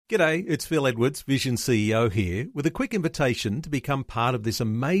G'day, it's Phil Edwards, Vision CEO here, with a quick invitation to become part of this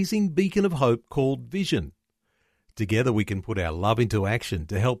amazing beacon of hope called Vision. Together we can put our love into action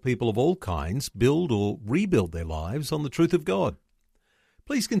to help people of all kinds build or rebuild their lives on the truth of God.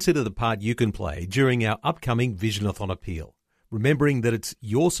 Please consider the part you can play during our upcoming Visionathon appeal, remembering that it's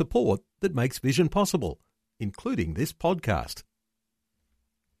your support that makes Vision possible, including this podcast.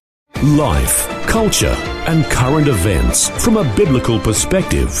 Life, culture, and current events from a biblical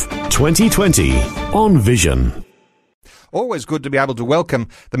perspective. 2020 on Vision. Always good to be able to welcome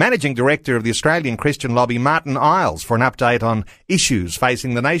the Managing Director of the Australian Christian Lobby, Martin Iles, for an update on issues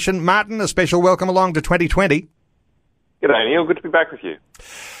facing the nation. Martin, a special welcome along to 2020. G'day, Neil. Good to be back with you.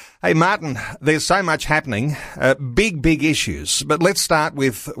 Hey, Martin, there's so much happening, big issues. But let's start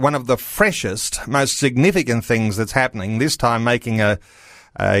with one of the freshest, most significant things that's happening, this time making a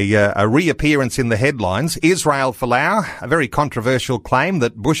reappearance in the headlines. Israel Folau, a very controversial claim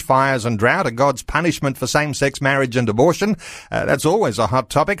that bushfires and drought are God's punishment for same-sex marriage and abortion. That's always a hot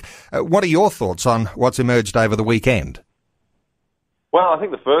topic. What are your thoughts on what's emerged over the weekend? Well, I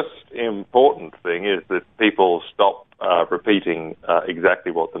think the first important thing is that people stop repeating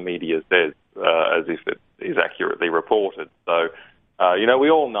exactly what the media says as if it is accurately reported. So, we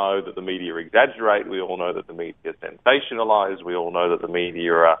all know that the media exaggerate. We all know that the media sensationalise. We all know that the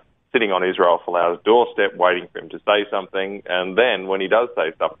media are sitting on Israel Folau's doorstep waiting for him to say something. And then when he does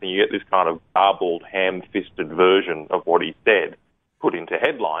say something, you get this kind of garbled, ham-fisted version of what he said put into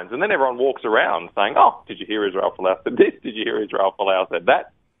headlines. And then everyone walks around saying, oh, did you hear Israel Folau said this? Did you hear Israel Folau said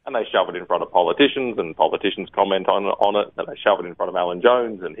that? And they shove it in front of politicians, and politicians comment on it, and they shove it in front of Alan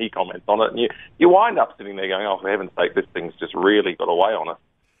Jones, and he comments on it, and you wind up sitting there going, oh, for heaven's sake, this thing's just really got away on us.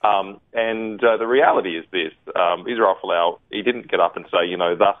 The reality is this, Israel Folau, he didn't get up and say,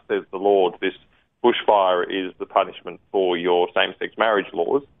 thus says the Lord, this bushfire is the punishment for your same-sex marriage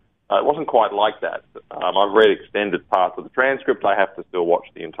laws. It wasn't quite like that. I've read extended parts of the transcript. I have to still watch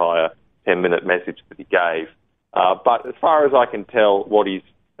the entire 10-minute message that he gave. But as far as I can tell, what he's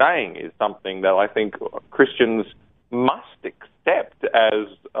saying is something that I think Christians must accept as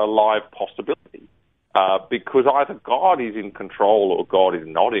a live possibility, because either God is in control or God is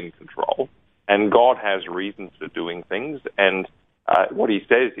not in control, and God has reasons for doing things, and what he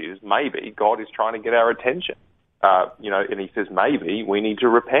says is maybe God is trying to get our attention, and he says maybe we need to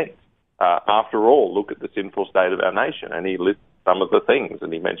repent. After all, look at the sinful state of our nation, and he lists some of the things,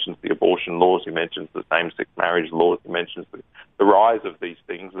 and he mentions the abortion laws, he mentions the same-sex marriage laws, he mentions the rise of these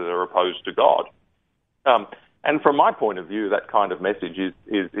things that are opposed to God. And from my point of view, that kind of message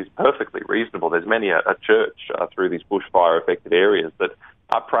is perfectly reasonable. There's many a church through these bushfire-affected areas that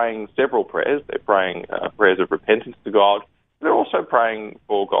are praying several prayers. They're praying prayers of repentance to God. They're also praying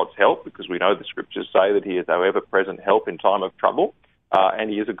for God's help, because we know the scriptures say that he is our ever-present help in time of trouble. And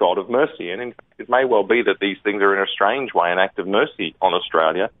he is a God of mercy. And in fact, it may well be that these things are in a strange way an act of mercy on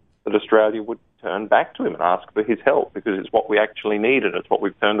Australia, that Australia would turn back to him and ask for his help, because it's what we actually need and it's what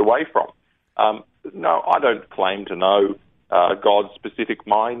we've turned away from. No, I don't claim to know God's specific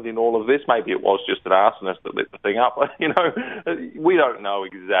mind in all of this. Maybe it was just an arsonist that lit the thing up. We don't know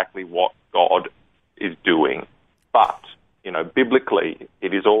exactly what God is doing. But, biblically,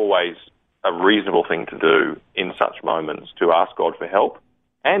 it is always a reasonable thing to do in such moments to ask God for help,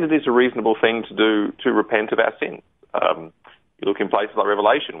 and it is a reasonable thing to do to repent of our sins. You look in places like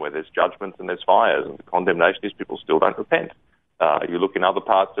Revelation where there's judgments and there's fires, and the condemnation is people still don't repent. You look in other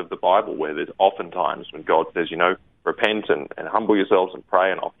parts of the Bible where there's often times when God says, repent and humble yourselves and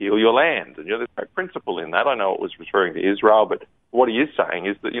pray and I'll heal your land. And there's no principle in that. I know it was referring to Israel, but what he is saying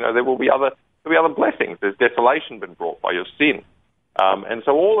is that there will be other blessings. There's desolation been brought by your sin. And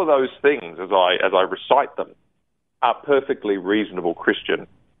so all of those things, as I recite them, are perfectly reasonable Christian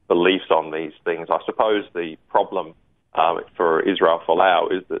beliefs on these things. I suppose the problem for Israel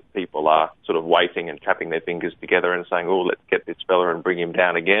Folau is that people are sort of waiting and tapping their fingers together and saying, oh, let's get this fella and bring him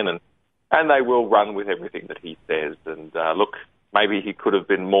down again. And they will run with everything that he says. And look, maybe he could have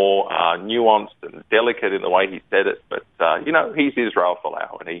been more nuanced and delicate in the way he said it. But, he's Israel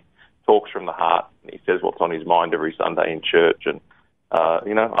Folau, and he talks from the heart, and he says what's on his mind every Sunday in church. And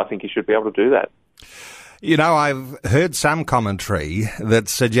I think he should be able to do that. I've heard some commentary that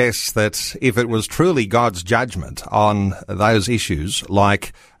suggests that if it was truly God's judgment on those issues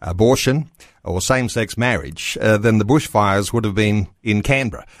like abortion or same-sex marriage, then the bushfires would have been in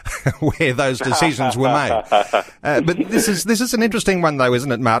Canberra, where those decisions were made. But this is an interesting one, though,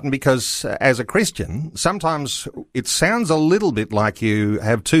 isn't it, Martin? Because as a Christian, sometimes it sounds a little bit like you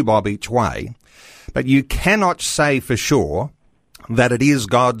have two bob each way, but you cannot say for sure that it is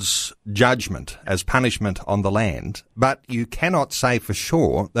God's judgment as punishment on the land, but you cannot say for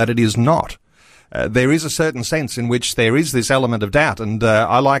sure that it is not. There is a certain sense in which there is this element of doubt, and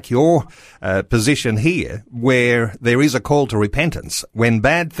I like your position here, where there is a call to repentance. When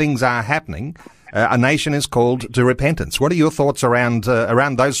bad things are happening, a nation is called to repentance. What are your thoughts around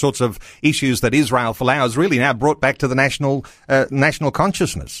those sorts of issues that Israel Folau has really now brought back to the national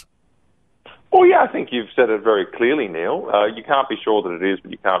consciousness? Well, yeah, I think you've said it very clearly, Neil. You can't be sure that it is,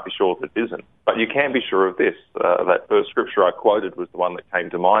 but you can't be sure that it isn't. But you can be sure of this. That first scripture I quoted was the one that came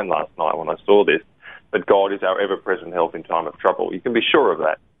to mind last night when I saw this, that God is our ever-present help in time of trouble. You can be sure of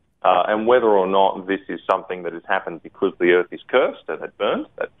that. And whether or not this is something that has happened because the earth is cursed and it burns,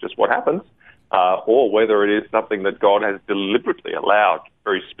 that's just what happens, or whether it is something that God has deliberately allowed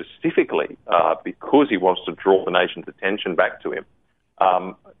very specifically because he wants to draw the nation's attention back to him.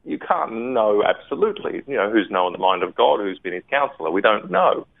 You can't know absolutely, who's known the mind of God, who's been his counselor. We don't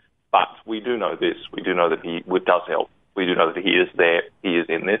know. But we do know this. We do know that he does help. We do know that he is there. He is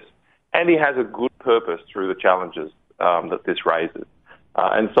in this. And he has a good purpose through the challenges that this raises.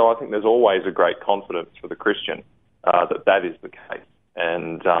 And so I think there's always a great confidence for the Christian that is the case.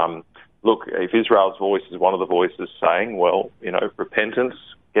 And look, if Israel's voice is one of the voices saying, well, repentance,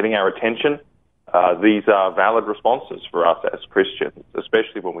 getting our attention, these are valid responses for us as Christians,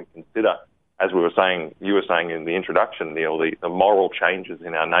 especially when we consider, as you were saying in the introduction, Neil, the moral changes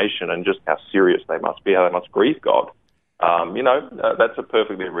in our nation and just how serious they must be, how they must grieve God. That's a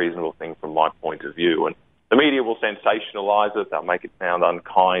perfectly reasonable thing from my point of view. And the media will sensationalise it, they'll make it sound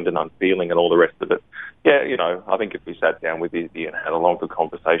unkind and unfeeling and all the rest of it. Yeah, I think if we sat down with Izzy and had a longer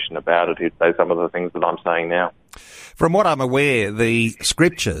conversation about it, he'd say some of the things that I'm saying now. From what I'm aware, the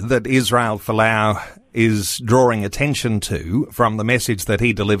scripture that Israel Folau is drawing attention to from the message that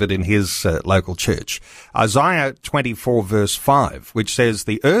he delivered in his local church, Isaiah 24 verse 5, which says,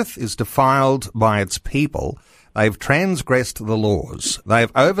 "The earth is defiled by its people. They've transgressed the laws.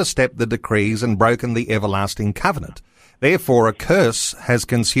 They've overstepped the decrees and broken the everlasting covenant. Therefore a curse has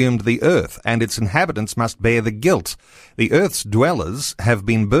consumed the earth, and its inhabitants must bear the guilt. The earth's dwellers have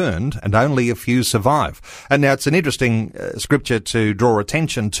been burned, and only a few survive." And now it's an interesting scripture to draw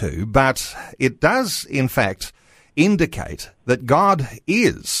attention to, but it does, in fact, indicate that God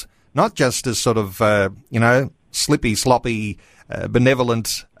is not just as sort of, slippy, sloppy,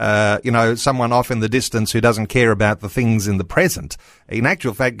 benevolent, someone off in the distance who doesn't care about the things in the present. In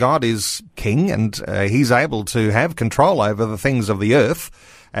actual fact, God is king, and he's able to have control over the things of the earth,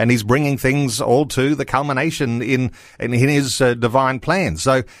 and he's bringing things all to the culmination in his divine plan.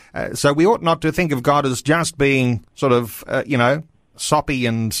 So we ought not to think of God as just being sort of, soppy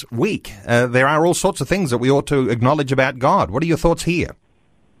and weak. There are all sorts of things that we ought to acknowledge about God. What are your thoughts here?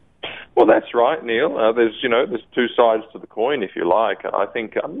 Well, that's right, Neil. There's two sides to the coin, if you like. I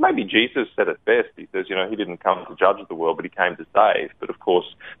think maybe Jesus said it best. He says, he didn't come to judge the world, but he came to save. But of course,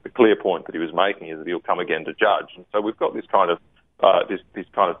 the clear point that he was making is that he'll come again to judge. And so we've got this kind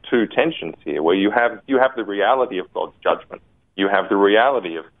of two tensions here, where you have the reality of God's judgment, you have the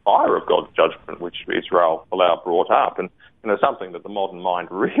reality of fire of God's judgment, which Israel Folau brought up, and something that the modern mind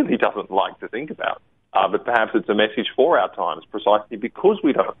really doesn't like to think about. But perhaps it's a message for our times, precisely because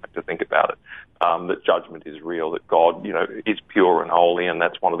we don't like to think about it, that judgment is real, that God, is pure and holy, and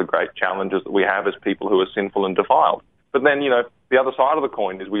that's one of the great challenges that we have as people who are sinful and defiled. But then, the other side of the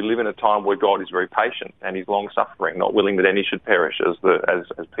coin is we live in a time where God is very patient and he's long-suffering, not willing that any should perish, as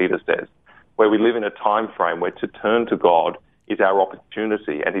Peter says, where we live in a time frame where to turn to God is our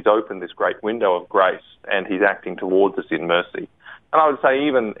opportunity, and he's opened this great window of grace, and he's acting towards us in mercy. And I would say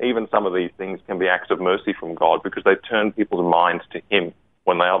even some of these things can be acts of mercy from God, because they turn people's minds to him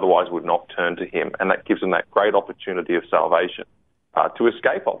when they otherwise would not turn to him. And that gives them that great opportunity of salvation to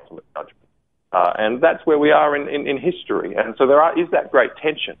escape ultimate judgment. And that's where we are in history. And so there is that great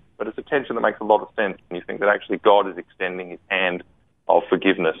tension, but it's a tension that makes a lot of sense when you think that actually God is extending his hand of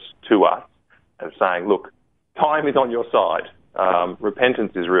forgiveness to us and saying, look, time is on your side.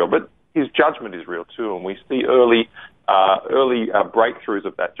 Repentance is real, but his judgment is real too. And we see early breakthroughs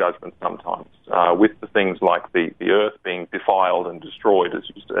of that judgment sometimes, with the things like the earth being defiled and destroyed, as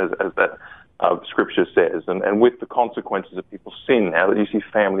that scripture says, and with the consequences of people's sin. Now that you see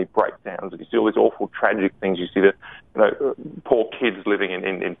family breakdowns, and you see all these awful tragic things, you see the poor kids living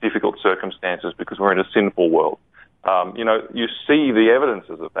in difficult circumstances because we're in a sinful world. You see the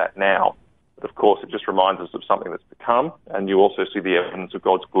evidences of that now. But of course, it just reminds us of something that's to come, and you also see the evidence of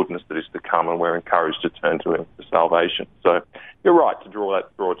God's goodness that is to come, and we're encouraged to turn to him for salvation. So you're right to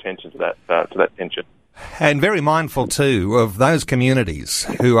draw attention to that tension. And very mindful too of those communities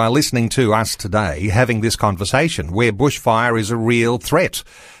who are listening to us today having this conversation where bushfire is a real threat.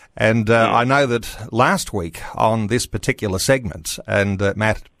 And I know that last week on this particular segment, and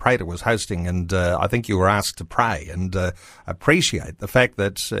Matt Prater was hosting, and I think you were asked to pray, and appreciate the fact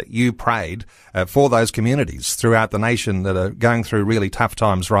that you prayed for those communities throughout the nation that are going through really tough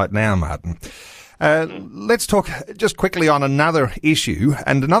times right now, Martin. Let's talk just quickly on another issue,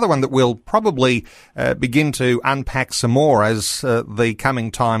 and another one that we'll probably begin to unpack some more as the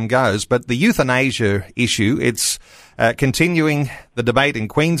coming time goes. But the euthanasia issue, it's continuing the debate in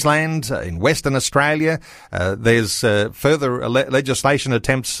Queensland, in Western Australia. There's further legislation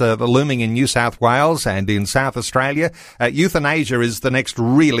attempts looming in New South Wales and in South Australia. Euthanasia is the next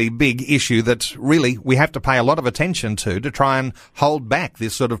really big issue that really we have to pay a lot of attention to try and hold back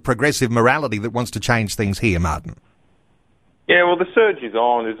this sort of progressive morality that wants to change things here, Martin. Yeah, well, the surge is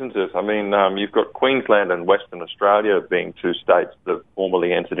on, isn't it? I mean, you've got Queensland and Western Australia being two states that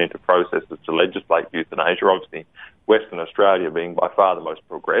formally entered into processes to legislate euthanasia. Obviously, Western Australia being by far the most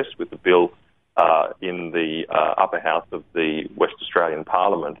progressed, with the bill in the upper house of the West Australian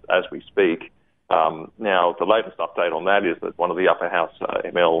Parliament as we speak. Now, the latest update on that is that one of the upper house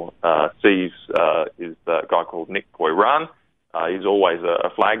MLCs is a guy called Nick Poiran. He's always a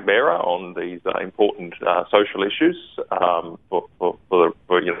flag bearer on these important social issues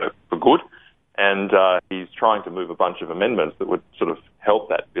for good, and he's trying to move a bunch of amendments that would sort of help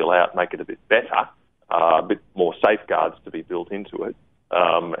that bill out, make it a bit better, a bit more safeguards to be built into it.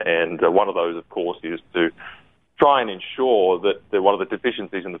 And one of those, of course, is to try and ensure that one of the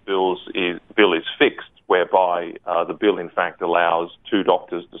deficiencies in the bill is fixed, whereby the bill in fact allows two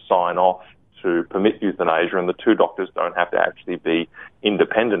doctors to sign off to permit euthanasia, and the two doctors don't have to actually be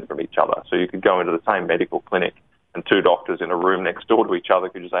independent from each other. So you could go into the same medical clinic and two doctors in a room next door to each other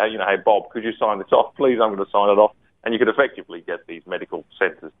could just say, hey, Bob, could you sign this off? Please, I'm going to sign it off. And you could effectively get these medical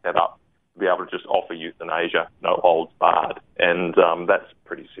centres set up to be able to just offer euthanasia, no holds barred. And that's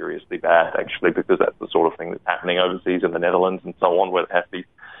pretty seriously bad, actually, because that's the sort of thing that's happening overseas in the Netherlands and so on, where it has to be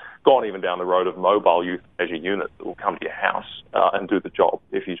gone even down the road of mobile euthanasia units that will come to your house and do the job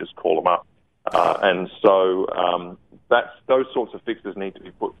if you just call them up. And so those sorts of fixes need to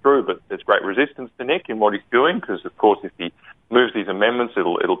be put through, but there's great resistance to Nick in what he's doing, because, of course, if he moves these amendments,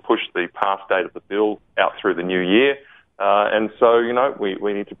 it'll push the pass date of the bill out through the new year. And so,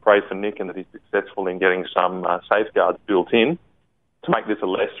 we need to pray for Nick and that he's successful in getting some safeguards built in to make this a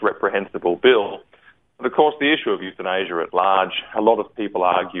less reprehensible bill. But, of course, the issue of euthanasia at large, a lot of people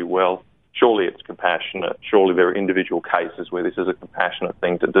argue, well, surely it's compassionate. Surely there are individual cases where this is a compassionate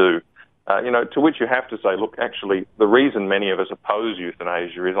thing to do. To which you have to say, look, actually, the reason many of us oppose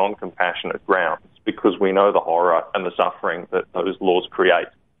euthanasia is on compassionate grounds, because we know the horror and the suffering that those laws create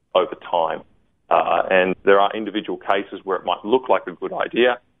over time. And there are individual cases where it might look like a good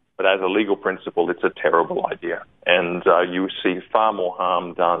idea, but as a legal principle, it's a terrible idea. And you see far more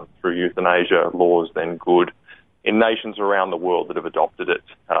harm done through euthanasia laws than good in nations around the world that have adopted it.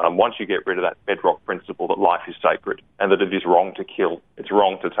 Once you get rid of that bedrock principle that life is sacred and that it is wrong to kill, it's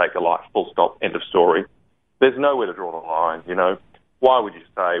wrong to take a life, full stop, end of story, there's nowhere to draw the line, Why would you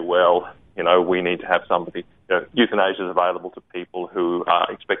say, well, we need to have somebody, euthanasia is available to people who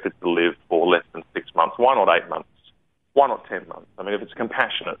are expected to live for less than 6 months. Why not 8 months? Why not 10 months? I mean, if it's a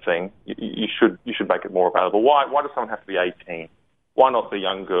compassionate thing, you should make it more available. Why does someone have to be 18? Why not the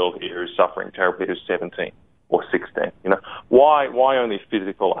young girl here who's suffering terribly who's 17? Or 16, Why only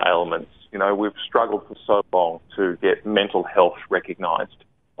physical ailments? We've struggled for so long to get mental health recognised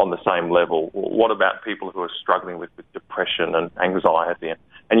on the same level. What about people who are struggling with depression and anxiety?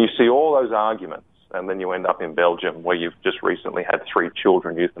 And you see all those arguments, and then you end up in Belgium, where you've just recently had 3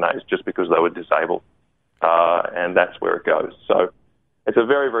 children euthanized just because they were disabled. And that's where it goes. So it's a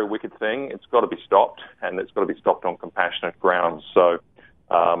very, very wicked thing. It's got to be stopped, and it's got to be stopped on compassionate grounds. So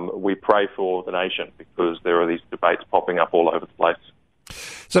we pray for the nation, because there are these debates popping up all over the place.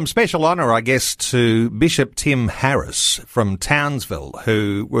 Some special honour, I guess, to Bishop Tim Harris from Townsville,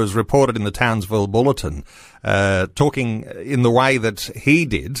 who was reported in the Townsville Bulletin, talking in the way that he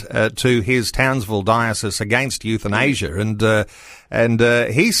did to his Townsville diocese against euthanasia. And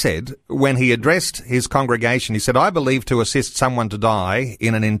he said, when he addressed his congregation, he said, "I believe to assist someone to die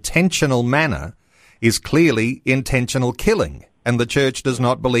in an intentional manner is clearly intentional killing. And the church does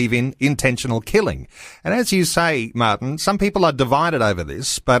not believe in intentional killing." And as you say, Martin, some people are divided over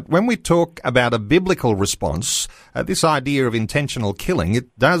this, but when we talk about a biblical response, this idea of intentional killing, it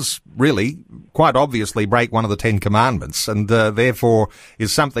does really quite obviously break one of the 10 Commandments, and therefore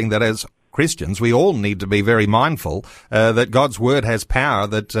is something that has Christians, we all need to be very mindful that God's word has power,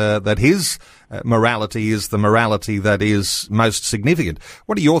 that His morality is the morality that is most significant.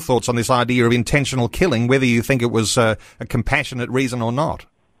 What are your thoughts on this idea of intentional killing, whether you think it was a compassionate reason or not?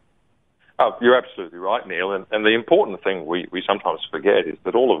 Oh, you're absolutely right, Neil. And the important thing we sometimes forget is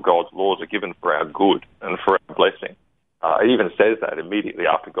that all of God's laws are given for our good and for our blessing. It even says that immediately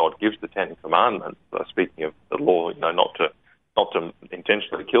after God gives the Ten Commandments. Speaking of the law, not to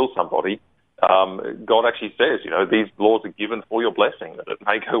intentionally kill somebody, God actually says, these laws are given for your blessing, that it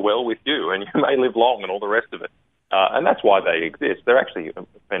may go well with you and you may live long and all the rest of it. And that's why they exist. They're actually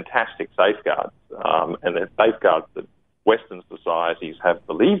fantastic safeguards, and they're safeguards that Western societies have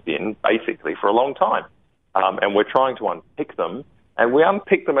believed in basically for a long time. And we're trying to unpick them, and we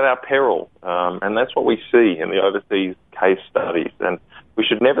unpick them at our peril. And that's what we see in the overseas case studies. And we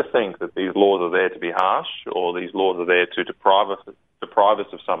should never think that these laws are there to be harsh or these laws are there to deprive us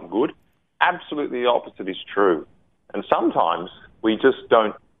of some good. Absolutely the opposite is true. And sometimes we just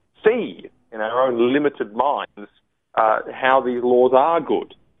don't see in our own limited minds how these laws are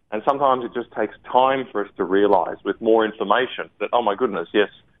good. And sometimes it just takes time for us to realise with more information that, oh my goodness, yes,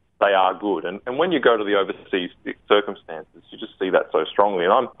 they are good. And when you go to the overseas circumstances, you just see that so strongly.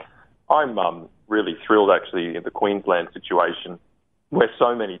 And I'm really thrilled actually in the Queensland situation where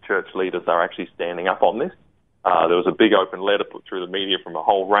so many church leaders are actually standing up on this. There was a big open letter put through the media from a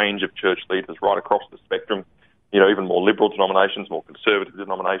whole range of church leaders right across the spectrum, even more liberal denominations, more conservative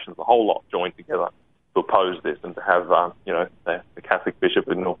denominations, a whole lot joined together to oppose this, and to have, the Catholic Bishop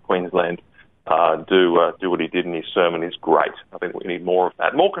in North Queensland do what he did in his sermon is great. I think we need more of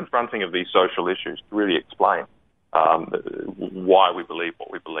that, more confronting of these social issues to really explain why we believe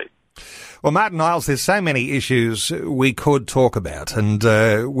what we believe. Well, Martyn Iles, there's so many issues we could talk about, and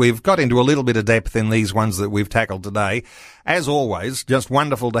we've got into a little bit of depth in these ones that we've tackled today. As always, just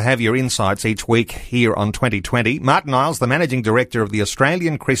wonderful to have your insights each week here on 2020. Martyn Iles, the Managing Director of the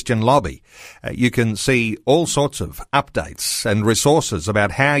Australian Christian Lobby. You can see all sorts of updates and resources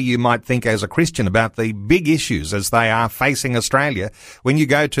about how you might think as a Christian about the big issues as they are facing Australia when you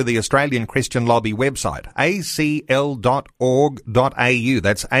go to the Australian Christian Lobby website, acl.org.au.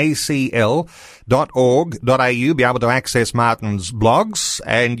 That's acl.org.au. Be able to access Martyn's blogs,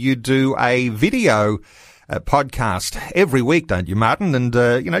 and you do a video podcast every week, don't you, Martyn? And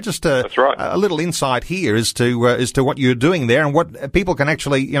just That's right. A little insight here as to what you're doing there and what people can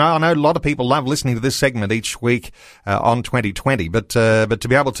actually. I know a lot of people love listening to this segment each week on 2020, but to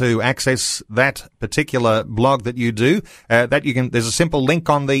be able to access that particular blog that you do, there's a simple link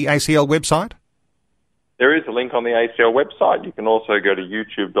on the ACL website. There is a link on the ACL website. You can also go to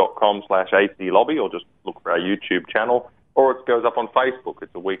youtube.com/ACLobby or just look for our YouTube channel, or it goes up on Facebook.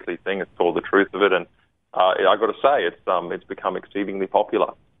 It's a weekly thing. It's called The Truth of It, and I've got to say, it's become exceedingly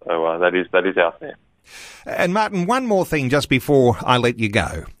popular. So that is out there. And Martyn, one more thing just before I let you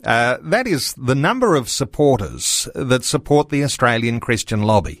go. That is the number of supporters that support the Australian Christian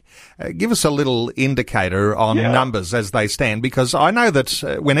Lobby. Give us a little indicator on numbers as they stand, because I know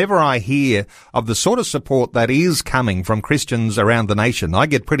that whenever I hear of the sort of support that is coming from Christians around the nation, I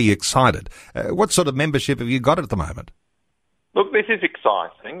get pretty excited. What sort of membership have you got at the moment? Look, this is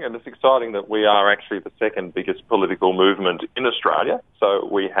exciting, and it's exciting that we are actually the second biggest political movement in Australia. So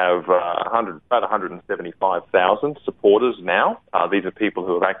we have about 175,000 supporters now. These are people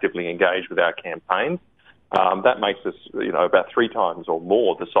who have actively engaged with our campaigns. That makes us, about 3 times or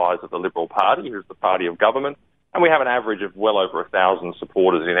more the size of the Liberal Party, who's the party of government. And we have an average of well over 1,000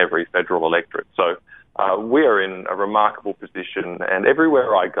 supporters in every federal electorate. So we are in a remarkable position, and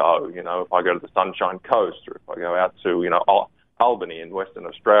everywhere I go, if I go to the Sunshine Coast, or if I go out to, Albany in Western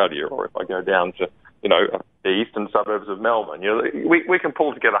Australia, or if I go down to, the eastern suburbs of Melbourne, we can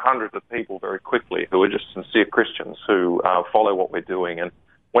pull together hundreds of people very quickly who are just sincere Christians who follow what we're doing. And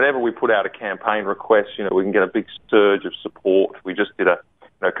whenever we put out a campaign request, we can get a big surge of support. We just did a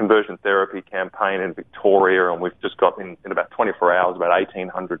conversion therapy campaign in Victoria, and we've just got in about 24 hours, about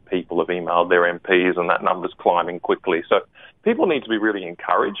 1,800 people have emailed their MPs, and that number's climbing quickly. So people need to be really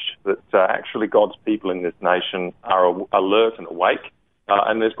encouraged that actually God's people in this nation are alert and awake,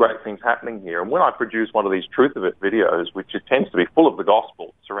 and there's great things happening here. And when I produce one of these Truth of It videos, which it tends to be full of the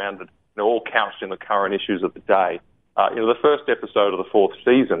gospel, surrounded, all couched in the current issues of the day, the first episode of the 4th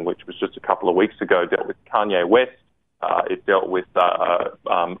season, which was just a couple of weeks ago, dealt with Kanye West. It dealt with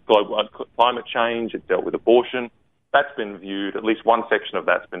global climate change. It dealt with abortion. That's been viewed, at least one section of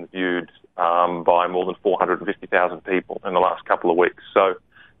that's been viewed by more than 450,000 people in the last couple of weeks. So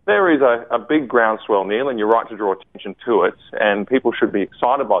there is a big groundswell, Neil, and you're right to draw attention to it. And people should be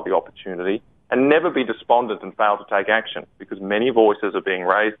excited by the opportunity and never be despondent and fail to take action, because many voices are being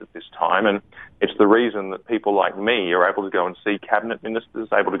raised at this time, and it's the reason that people like me are able to go and see cabinet ministers,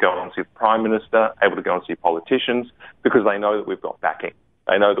 able to go and see the Prime Minister, able to go and see politicians, because they know that we've got backing.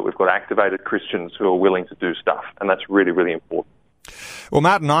 They know that we've got activated Christians who are willing to do stuff, and that's really, really important. Well,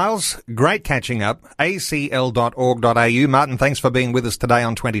 Martin Iles, great catching up. acl.org.au. Martin, thanks for being with us today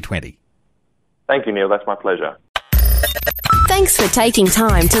on 2020. Thank you, Neil. That's my pleasure. Thanks for taking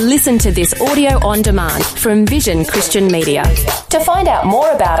time to listen to this audio on demand from Vision Christian Media. To find out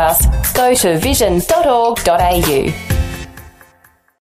more about us, go to vision.org.au.